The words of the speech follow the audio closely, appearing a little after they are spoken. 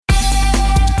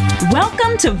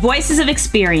Welcome to Voices of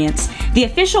Experience, the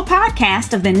official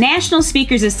podcast of the National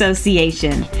Speakers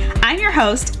Association. I'm your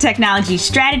host, technology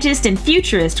strategist and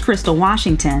futurist, Crystal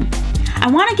Washington.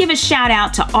 I want to give a shout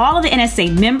out to all of the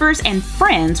NSA members and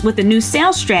friends with the new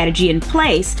sales strategy in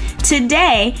place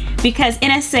today because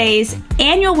NSA's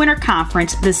annual winter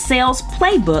conference, the Sales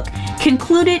Playbook,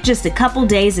 concluded just a couple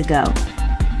days ago.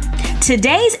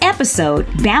 Today's episode,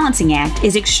 Balancing Act,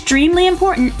 is extremely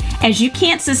important as you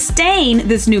can't sustain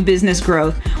this new business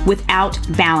growth without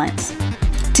balance.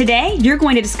 Today, you're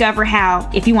going to discover how,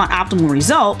 if you want optimal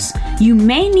results, you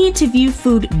may need to view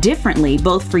food differently,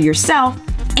 both for yourself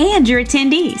and your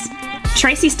attendees.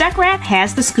 Tracy Stuckrath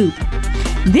has the scoop.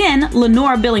 Then,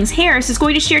 Lenora Billings-Harris is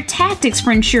going to share tactics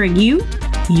for ensuring you,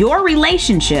 your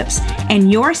relationships,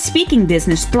 and your speaking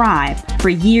business thrive for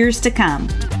years to come.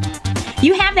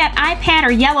 You have that iPad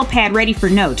or yellow pad ready for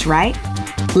notes, right?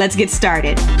 Let's get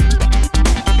started.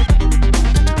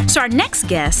 So our next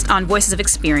guest on Voices of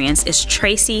Experience is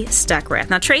Tracy Stuckrath.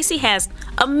 Now, Tracy has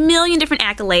a million different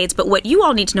accolades, but what you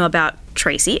all need to know about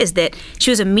Tracy is that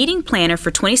she was a meeting planner for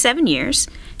 27 years.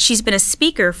 She's been a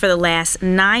speaker for the last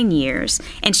 9 years,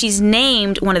 and she's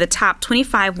named one of the top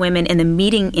 25 women in the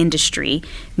meeting industry,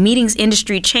 meetings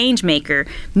industry change maker,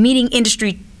 meeting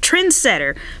industry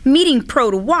trendsetter, meeting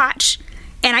pro to watch,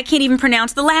 and I can't even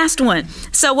pronounce the last one.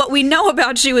 So what we know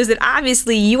about you is that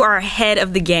obviously you are ahead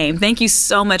of the game. Thank you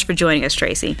so much for joining us,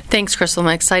 Tracy. Thanks, Crystal. I'm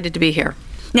excited to be here.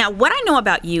 Now, what I know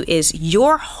about you is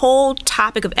your whole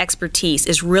topic of expertise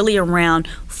is really around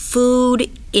food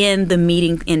in the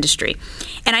meeting industry.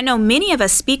 And I know many of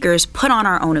us speakers put on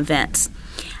our own events.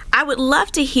 I would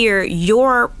love to hear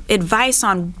your advice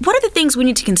on what are the things we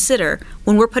need to consider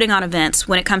when we're putting on events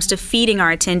when it comes to feeding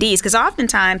our attendees, because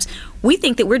oftentimes we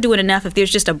think that we're doing enough if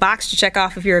there's just a box to check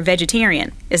off if you're a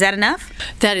vegetarian. Is that enough?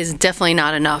 That is definitely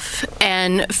not enough.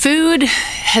 And food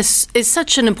is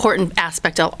such an important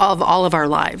aspect of all of our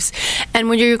lives. And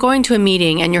when you're going to a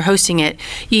meeting and you're hosting it,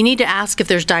 you need to ask if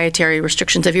there's dietary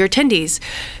restrictions of your attendees,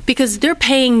 because they're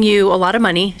paying you a lot of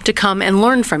money to come and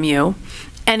learn from you.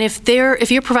 And if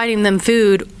you're providing them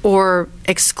food or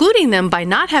excluding them by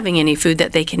not having any food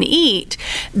that they can eat,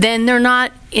 then they're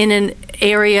not in an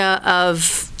area of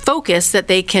focus that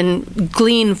they can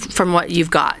glean from what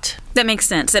you've got. That makes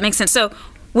sense. So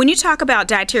when you talk about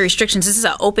dietary restrictions, this is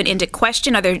an open-ended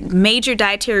question. Are there major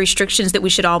dietary restrictions that we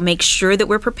should all make sure that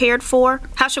we're prepared for?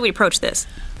 How should we approach this?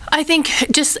 I think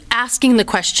just asking the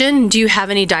question, do you have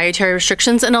any dietary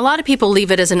restrictions? And a lot of people leave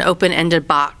it as an open-ended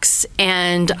box.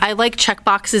 And I like check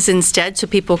boxes instead so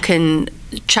people can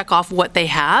check off what they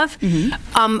have. Mm-hmm.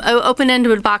 An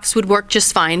open-ended box would work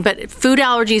just fine, but food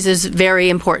allergies is very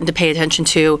important to pay attention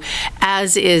to,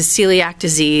 as is celiac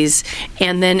disease.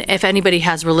 And then if anybody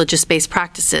has religious-based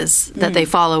practices that they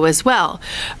follow as well.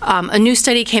 A new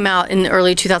study came out in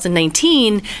early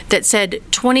 2019 that said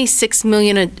 26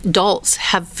 million adults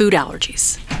have food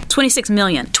allergies. 26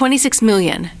 million. 26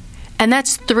 million. And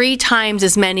that's 3 times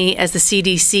as many as the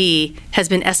CDC has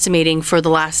been estimating for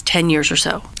the last 10 years or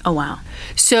so. Oh, wow.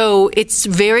 So it's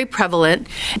very prevalent.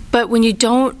 But when you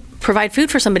don't provide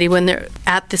food for somebody when they're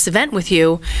at this event with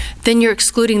you, then you're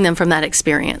excluding them from that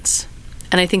experience.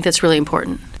 And I think that's really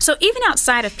important. So even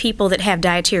outside of people that have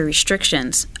dietary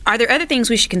restrictions, are there other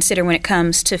things we should consider when it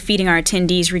comes to feeding our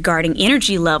attendees regarding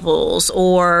energy levels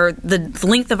or the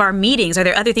length of our meetings? Are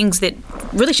there other things that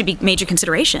really should be major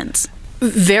considerations?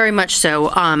 Very much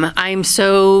so. I'm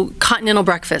so continental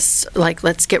breakfasts, like,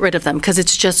 let's get rid of them because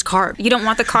it's just carb. You don't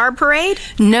want the carb parade?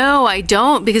 No, I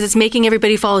don't, because it's making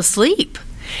everybody fall asleep.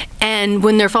 And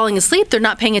when they're falling asleep, they're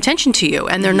not paying attention to you,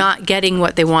 and they're not getting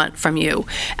what they want from you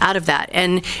out of that.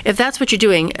 And if that's what you're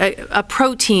doing, a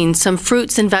protein, some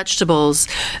fruits and vegetables,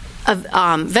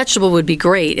 vegetable would be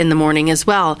great in the morning as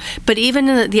well. But even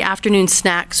in the afternoon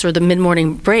snacks or the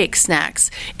mid-morning break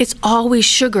snacks, it's always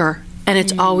sugar. And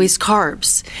it's always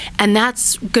carbs. And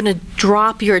that's going to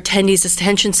drop your attendees'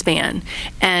 attention span,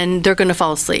 and they're going to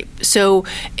fall asleep. So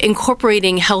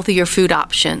incorporating healthier food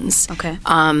options. Okay.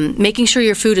 Making sure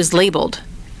your food is labeled.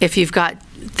 If you've got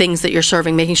things that you're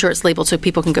serving, making sure it's labeled so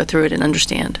people can go through it and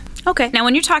understand. Okay. Now,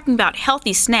 when you're talking about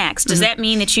healthy snacks, does that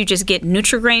mean that you just get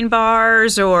Nutri-Grain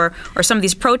bars or some of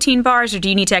these protein bars, or do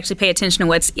you need to actually pay attention to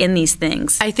what's in these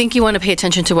things? I think you want to pay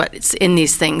attention to what's in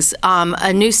these things.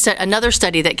 Another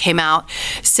study that came out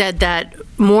said that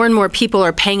more and more people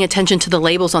are paying attention to the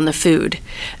labels on the food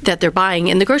that they're buying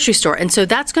in the grocery store. And so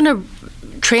that's going to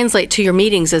translate to your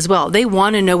meetings as well. They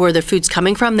want to know where their food's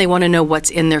coming from. They want to know what's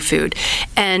in their food.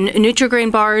 And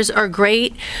Nutri-Grain bars are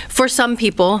great for some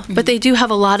people, but they do have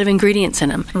a lot of ingredients in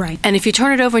them. Right. And if you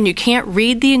turn it over and you can't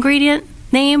read the ingredient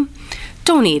name,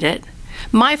 don't eat it.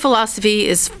 My philosophy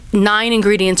is 9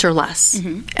 ingredients or less,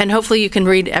 and hopefully you can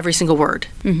read every single word.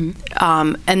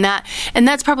 And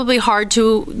that's probably hard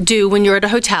to do when you're at a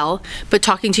hotel, but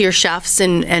talking to your chefs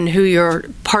and who you're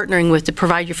partnering with to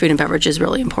provide your food and beverage is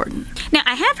really important. Now,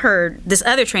 I have heard this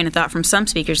other train of thought from some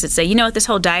speakers that say, you know what, this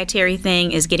whole dietary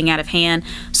thing is getting out of hand.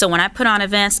 So when I put on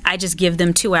events, I just give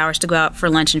them 2 hours to go out for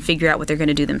lunch and figure out what they're going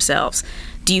to do themselves.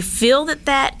 Do you feel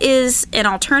that is an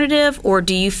alternative, or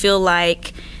do you feel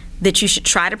like that you should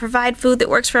try to provide food that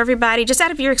works for everybody? Just out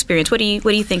of your experience, what do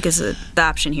you think is the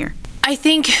option here? I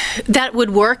think that would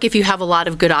work if you have a lot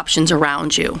of good options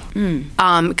around you.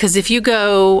 Because if you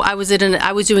go, I was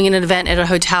doing an event at a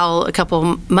hotel a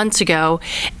couple months ago,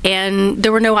 and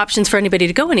there were no options for anybody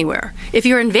to go anywhere. If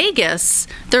you're in Vegas,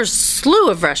 there's a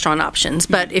slew of restaurant options,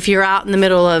 but if you're out in the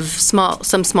middle of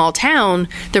some small town,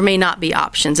 there may not be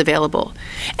options available.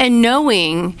 And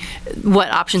knowing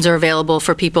what options are available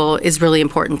for people is really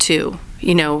important too.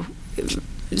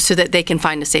 So that they can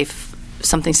find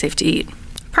something safe to eat.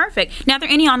 Perfect. Now, are there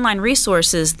any online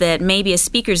resources that maybe as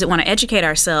speakers that want to educate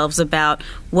ourselves about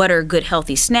what are good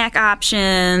healthy snack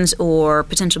options or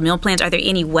potential meal plans? Are there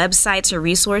any websites or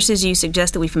resources you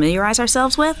suggest that we familiarize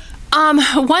ourselves with?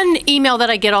 One email that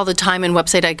I get all the time and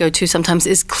website I go to sometimes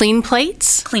is Clean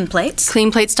Plates. Clean Plates.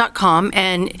 Cleanplates.com.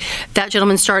 And that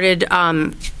gentleman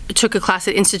took a class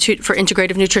at Institute for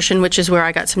Integrative Nutrition, which is where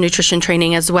I got some nutrition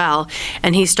training as well.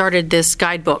 And he started this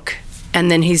guidebook. And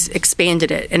then he's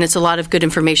expanded it, and it's a lot of good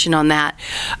information on that.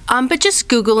 But just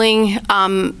Googling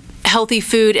healthy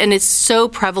food, and it's so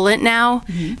prevalent now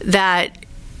that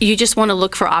you just want to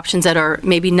look for options that are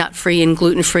maybe nut-free and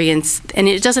gluten-free, and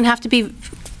it doesn't have to be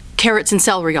carrots and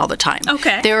celery all the time.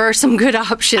 Okay. There are some good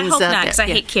options. I hope not, because I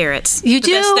hate carrots. You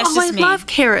do? That's just I me. love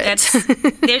carrots.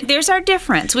 There's our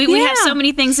difference. We have so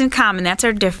many things in common. That's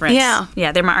our difference.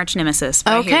 Yeah, they're my arch nemesis.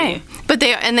 But okay. I hear you. But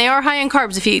they are high in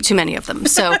carbs if you eat too many of them.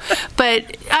 So,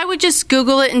 but I would just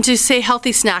Google it and just say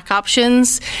healthy snack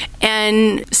options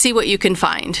and see what you can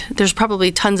find. There's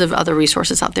probably tons of other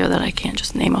resources out there that I can't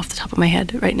just name off the top of my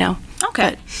head right now.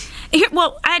 Okay.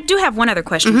 Well, I do have one other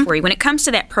question for you. When it comes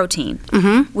to that protein,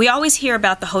 we always hear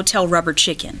about the hotel rubber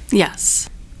chicken. Yes.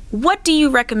 What do you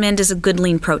recommend as a good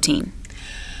lean protein?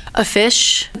 A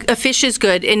fish. A fish is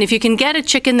good. And if you can get a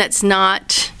chicken that's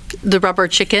not the rubber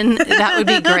chicken, that would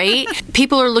be great.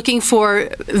 People are looking for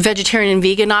vegetarian and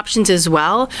vegan options as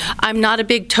well. I'm not a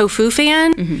big tofu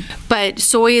fan, but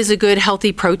soy is a good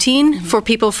healthy protein for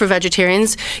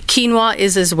vegetarians. Quinoa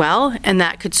is as well, and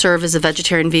that could serve as a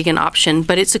vegetarian vegan option,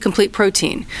 but it's a complete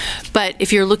protein. But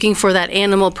if you're looking for that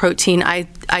animal protein, I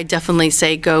definitely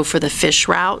say go for the fish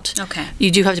route. Okay. You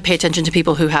do have to pay attention to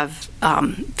people who have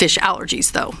fish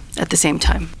allergies, though, at the same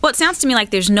time. Well, it sounds to me like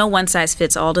there's no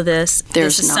one-size-fits-all to this.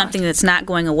 There's this is not. Something that's not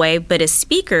going away, but as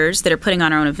speakers that are putting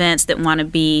on our own events that want to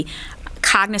be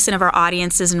cognizant of our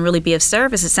audiences and really be of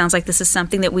service, it sounds like this is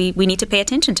something that we need to pay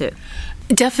attention to.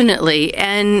 Definitely.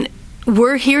 And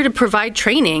we're here to provide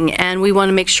training, and we want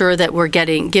to make sure that we're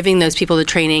giving those people the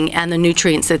training and the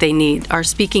nutrients that they need. Our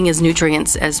speaking is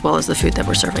nutrients as well as the food that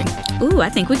we're serving. Ooh, I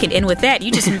think we could end with that.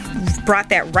 You just brought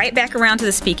that right back around to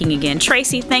the speaking again.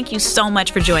 Tracy, thank you so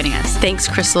much for joining us. Thanks,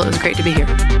 Crystal. It was great to be here.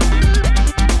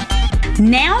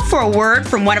 Now for a word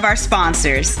from one of our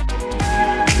sponsors.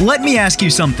 Let me ask you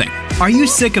something. Are you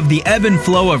sick of the ebb and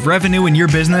flow of revenue in your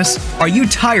business? Are you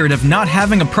tired of not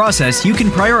having a process you can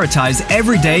prioritize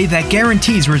every day that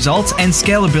guarantees results and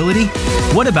scalability?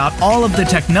 What about all of the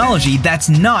technology that's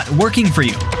not working for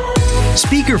you?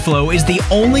 SpeakerFlow is the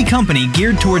only company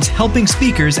geared towards helping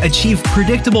speakers achieve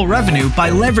predictable revenue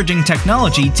by leveraging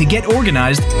technology to get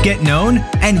organized, get known,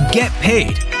 and get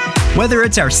paid. Whether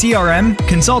it's our CRM,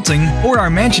 consulting, or our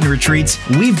mansion retreats,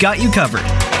 we've got you covered.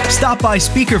 Stop by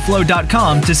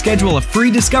speakerflow.com to schedule a free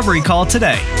discovery call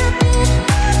today.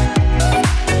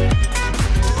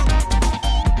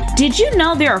 Did you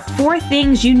know there are 4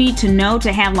 things you need to know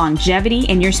to have longevity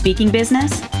in your speaking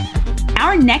business?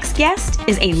 Our next guest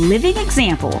is a living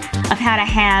example of how to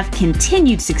have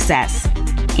continued success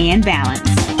and balance.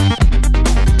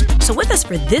 So with us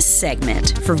for this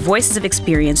segment, for Voices of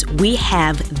Experience, we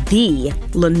have the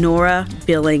Lenora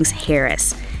Billings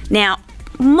Harris. Now,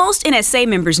 most NSA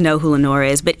members know who Lenora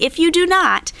is, but if you do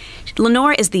not,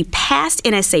 Lenora is the past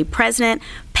NSA president,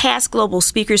 past Global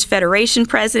Speakers Federation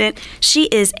president. She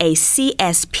is a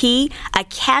CSP, a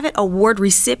Cavett Award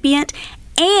recipient,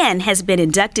 and has been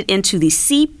inducted into the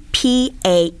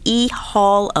CPAE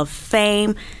Hall of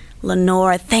Fame.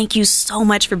 Lenore, thank you so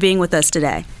much for being with us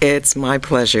today. It's my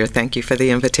pleasure. Thank you for the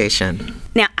invitation.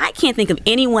 Now, I can't think of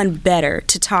anyone better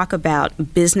to talk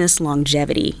about business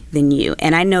longevity than you,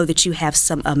 and I know that you have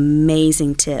some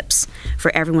amazing tips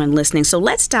for everyone listening, so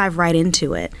let's dive right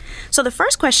into it. So the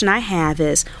first question I have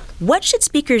is, what should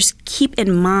speakers keep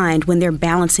in mind when they're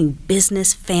balancing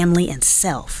business, family, and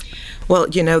self? Well,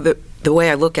 the way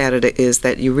I look at it is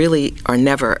that you really are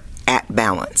never at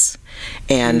balance.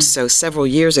 And so several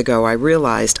years ago, I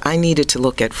realized I needed to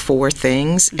look at 4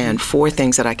 things and 4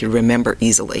 things that I could remember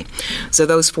easily. So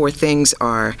those 4 things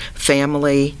are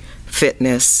family,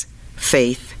 fitness,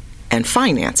 faith, and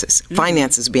finances.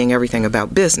 Finances being everything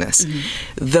about business.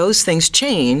 Those things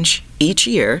change each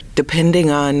year depending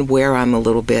on where I'm a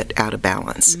little bit out of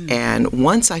balance. And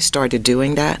once I started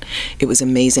doing that, it was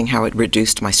amazing how it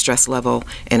reduced my stress level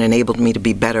and enabled me to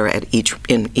be better at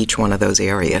in each one of those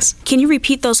areas. Can you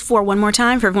repeat those 4 one more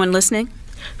time for everyone listening?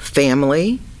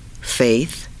 Family,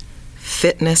 faith,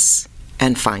 fitness,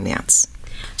 and finance.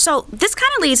 So this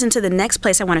kind of leads into the next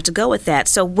place I wanted to go with that.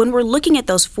 So when we're looking at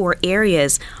those 4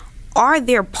 areas, are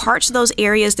there parts of those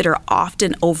areas that are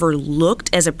often overlooked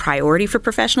as a priority for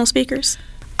professional speakers?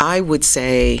 I would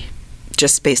say,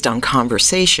 just based on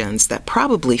conversations, that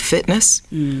probably fitness,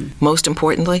 most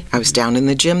importantly. I was down in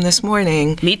the gym this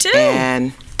morning. Me too.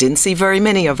 And didn't see very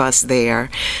many of us there.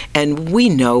 And we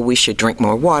know we should drink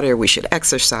more water, we should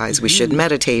exercise, we should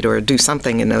meditate or do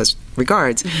something in those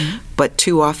regards. But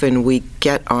too often we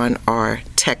get on our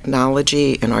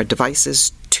technology and our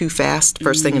devices too fast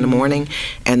first thing in the morning,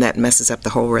 and that messes up the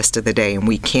whole rest of the day, and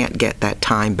we can't get that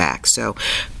time back. So,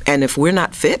 and if we're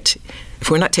not fit, if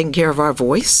we're not taking care of our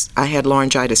voice, I had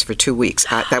laryngitis for 2 weeks.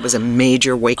 That was a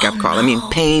major wake-up call. I mean,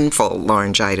 painful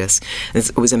laryngitis.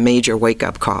 It was a major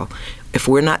wake-up call. If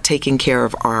we're not taking care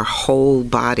of our whole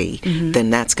body, then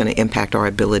that's going to impact our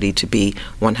ability to be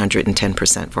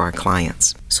 110% for our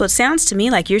clients. So it sounds to me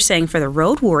like you're saying for the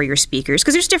road warrior speakers,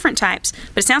 because there's different types,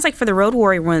 but it sounds like for the road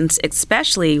warrior ones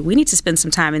especially, we need to spend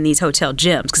some time in these hotel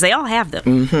gyms, because they all have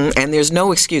them. And there's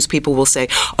no excuse. People will say,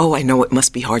 oh, I know it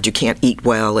must be hard, you can't eat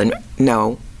well. And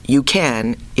no, you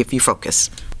can if you focus.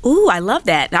 Ooh, I love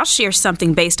that. I'll share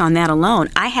something based on that alone.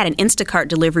 I had an Instacart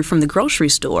delivery from the grocery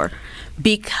store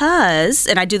because,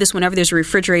 and I do this whenever there's a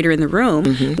refrigerator in the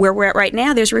room, where we're at right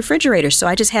now, there's a refrigerator. So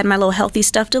I just had my little healthy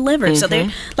stuff delivered. So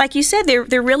there, like you said, there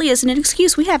really isn't an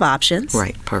excuse. We have options.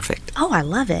 Right, perfect. Oh, I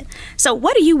love it. So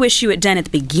what do you wish you had done at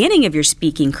the beginning of your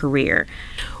speaking career?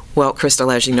 Well, Crystal,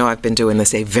 as you know, I've been doing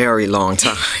this a very long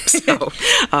time. So,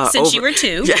 Since you were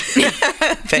 2. Yeah,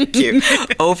 thank you.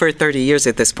 Over 30 years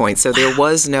at this point. So there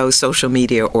was no social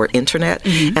media or internet.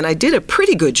 And I did a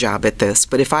pretty good job at this.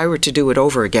 But if I were to do it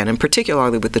over again, and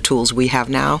particularly with the tools we have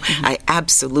now, I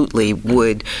absolutely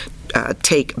would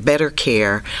take better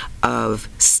care of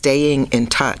staying in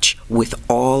touch with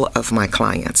all of my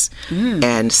clients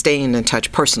and staying in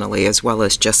touch personally as well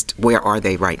as just where are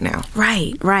they right now.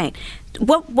 Right, right.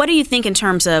 What do you think in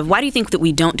terms of, why do you think that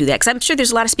we don't do that? Because I'm sure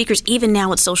there's a lot of speakers, even now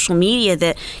with social media,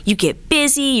 that you get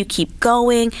busy, you keep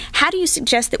going. How do you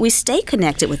suggest that we stay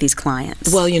connected with these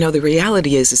clients? Well, the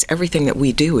reality is everything that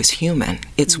we do is human.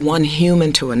 It's one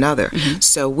human to another.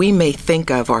 So we may think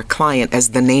of our client as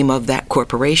the name of that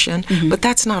corporation, but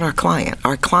that's not our client.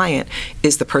 Our client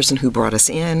is the person who brought us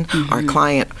in. Our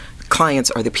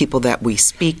clients are the people that we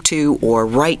speak to or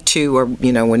write to or,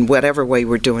 in whatever way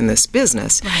we're doing this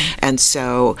business. Right. And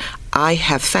so I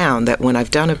have found that when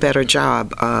I've done a better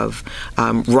job of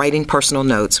writing personal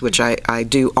notes, which I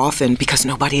do often because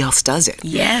nobody else does it.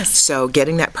 Yes. So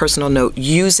getting that personal note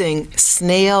using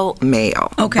snail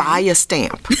mail, buy a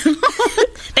stamp.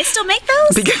 They still make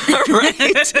those?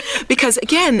 Right. Because,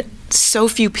 again, so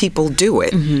few people do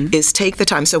it, is take the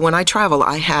time. So when I travel,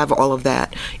 I have all of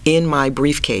that in my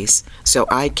briefcase so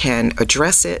I can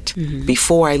address it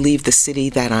before I leave the city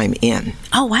that I'm in.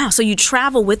 Oh, wow. So you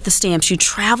travel with the stamps, you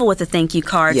travel with the thank you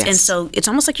cards, Yes. and so it's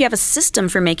almost like you have a system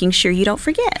for making sure you don't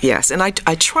forget. Yes, and I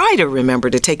try to remember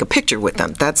to take a picture with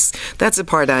them. That's the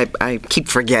part I keep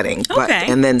forgetting,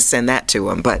 and then send that to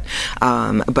them.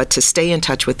 But to stay in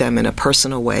touch with them in a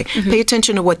personal way, pay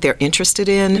attention to what they're interested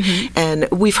in, and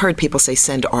we've heard people say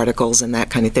send articles and that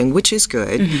kind of thing, which is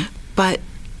good. But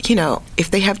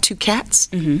if they have 2 cats,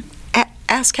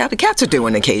 ask how the cats are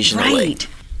doing occasionally. Right.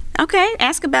 Okay,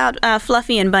 ask about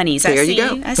Fluffy and bunnies. There you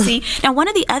go. I see. Now, one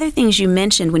of the other things you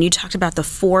mentioned when you talked about the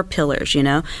 4 pillars,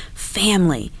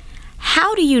 family.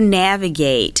 How do you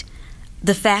navigate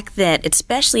the fact that,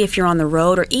 especially if you're on the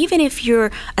road or even if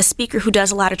you're a speaker who does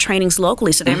a lot of trainings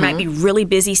locally, so there might be really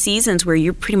busy seasons where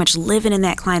you're pretty much living in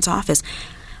that client's office.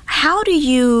 How do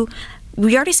you,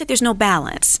 we already said there's no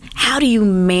balance. How do you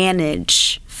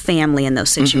manage family in those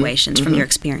situations from your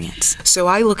experience? So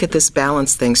I look at this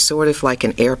balance thing sort of like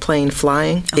an airplane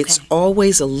flying. It's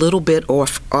always a little bit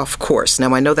off course.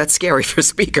 Now, I know that's scary for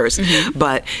speakers,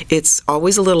 but it's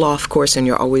always a little off course and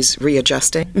you're always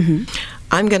readjusting.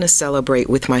 I'm going to celebrate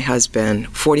with my husband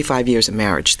 45 years of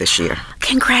marriage this year.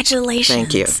 Congratulations.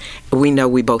 Thank you. We know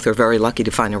we both are very lucky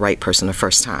to find the right person the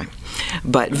first time.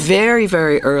 But very,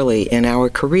 very early in our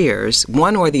careers,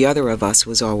 one or the other of us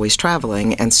was always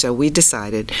traveling, and so we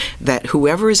decided that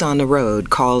whoever is on the road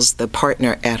calls the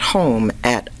partner at home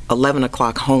at 11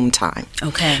 o'clock home time.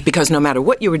 Okay. Because no matter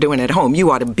what you were doing at home,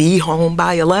 you ought to be home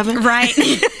by 11. Right.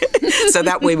 So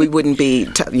that way we wouldn't be,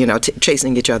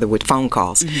 chasing each other with phone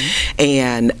calls.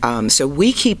 And so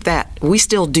we keep that. We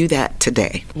still do that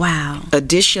today. Wow.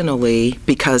 Additionally,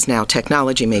 because now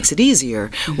technology makes it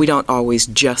easier, we don't always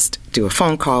just do a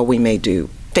phone call. We may do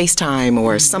FaceTime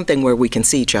or something where we can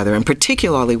see each other. And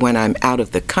particularly when I'm out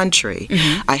of the country,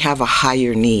 I have a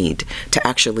higher need to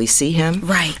actually see him.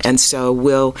 Right. And so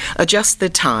we'll adjust the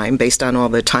time based on all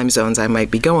the time zones I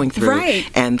might be going through.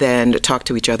 Right. And then talk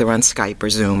to each other on Skype or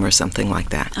Zoom or something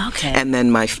like that. Okay. And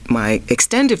then my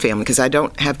extended family, because I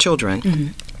don't have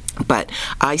children, but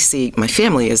I see my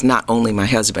family as not only my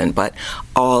husband, but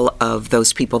all of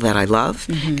those people that I love.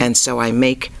 And so I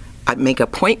make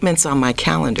appointments on my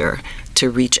calendar to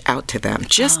reach out to them,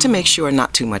 just to make sure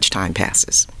not too much time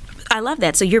passes. I love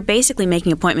that. So you're basically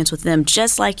making appointments with them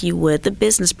just like you would the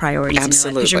business priorities.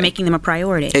 Absolutely. Because you're making them a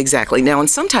priority. Exactly. Now, and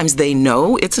sometimes they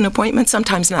know it's an appointment,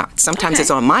 sometimes not. Sometimes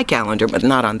it's on my calendar, but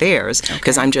not on theirs,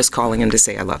 because I'm just calling them to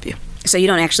say I love you. So you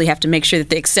don't actually have to make sure that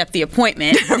they accept the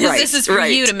appointment. Right, This is for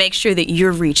you to make sure that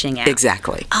you're reaching out.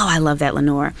 Exactly. Oh, I love that,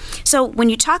 Lenore. So when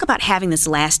you talk about having this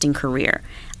lasting career,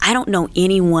 I don't know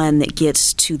anyone that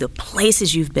gets to the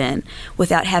places you've been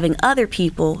without having other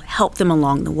people help them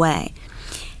along the way.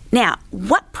 Now,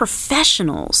 what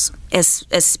professionals as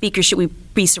speakers should we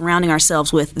be surrounding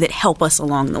ourselves with that help us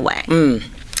along the way?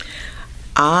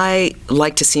 I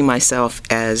like to see myself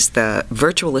as the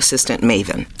virtual assistant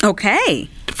maven. Okay.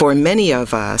 For many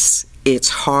of us, it's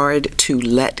hard to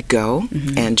let go.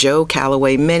 And Joe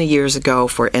Calloway, many years ago,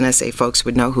 for NSA folks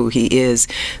would know who he is,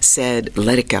 said,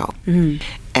 let it go.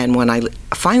 And when I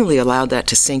finally allowed that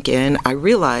to sink in, I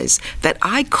realized that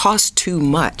I cost too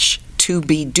much to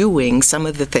be doing some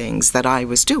of the things that I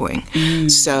was doing.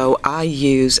 So I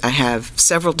have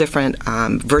several different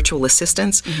virtual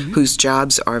assistants whose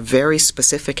jobs are very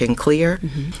specific and clear.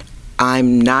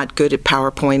 I'm not good at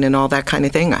PowerPoint and all that kind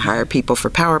of thing. I hire people for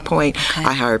PowerPoint. Okay.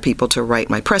 I hire people to write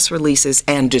my press releases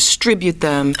and distribute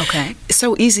them. Okay. It's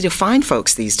so easy to find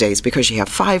folks these days because you have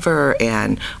Fiverr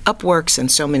and Upworks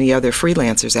and so many other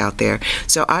freelancers out there.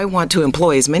 So I want to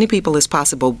employ as many people as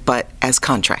possible, but as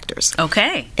contractors.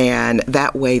 Okay. And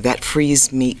that way, that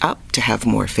frees me up to have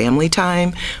more family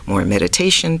time, more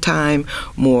meditation time,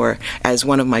 more, as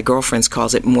one of my girlfriends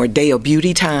calls it, more day of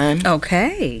beauty time.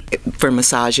 Okay. For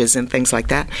massages and things like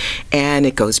that. And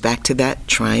it goes back to that,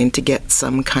 trying to get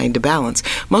some kind of balance.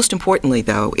 Most importantly,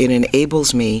 though, it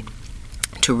enables me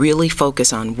to really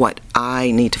focus on what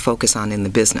I need to focus on in the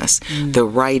business. The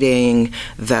writing,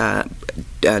 the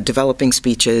developing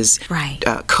speeches,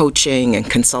 coaching and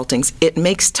consulting. It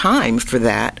makes time for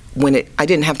that when I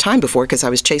didn't have time before because I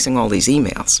was chasing all these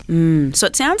emails. So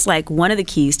it sounds like one of the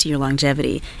keys to your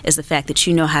longevity is the fact that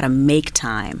you know how to make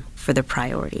time for the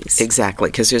priorities. Exactly,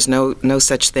 because there's no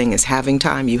such thing as having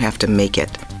time. You have to make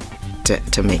it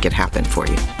to make it happen for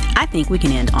you. I think we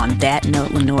can end on that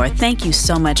note, Lenore. Thank you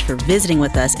so much for visiting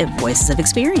with us at Voices of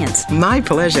Experience. My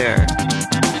pleasure.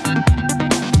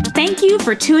 Thank you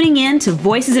for tuning in to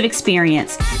Voices of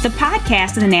Experience, the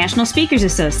podcast of the National Speakers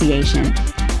Association.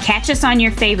 Catch us on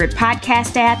your favorite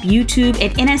podcast app, YouTube,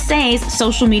 and NSA's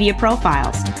social media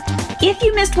profiles. If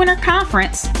you missed Winter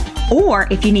Conference, or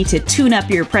if you need to tune up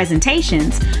your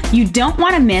presentations, you don't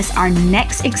want to miss our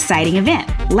next exciting event,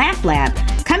 Laugh Lab,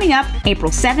 coming up April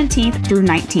 17th through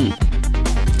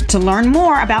 19th. To learn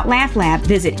more about Laugh Lab,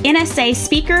 visit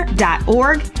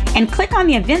nsaspeaker.org and click on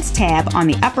the Events tab on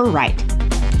the upper right.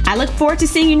 I look forward to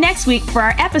seeing you next week for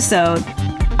our episode,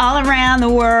 All Around the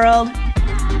World.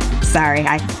 Sorry,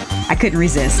 I couldn't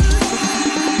resist.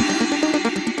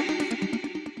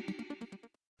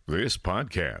 This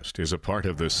podcast is a part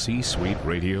of the C-Suite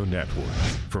Radio Network.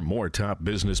 For more top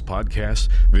business podcasts,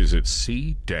 visit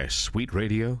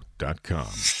c-suiteradio.com.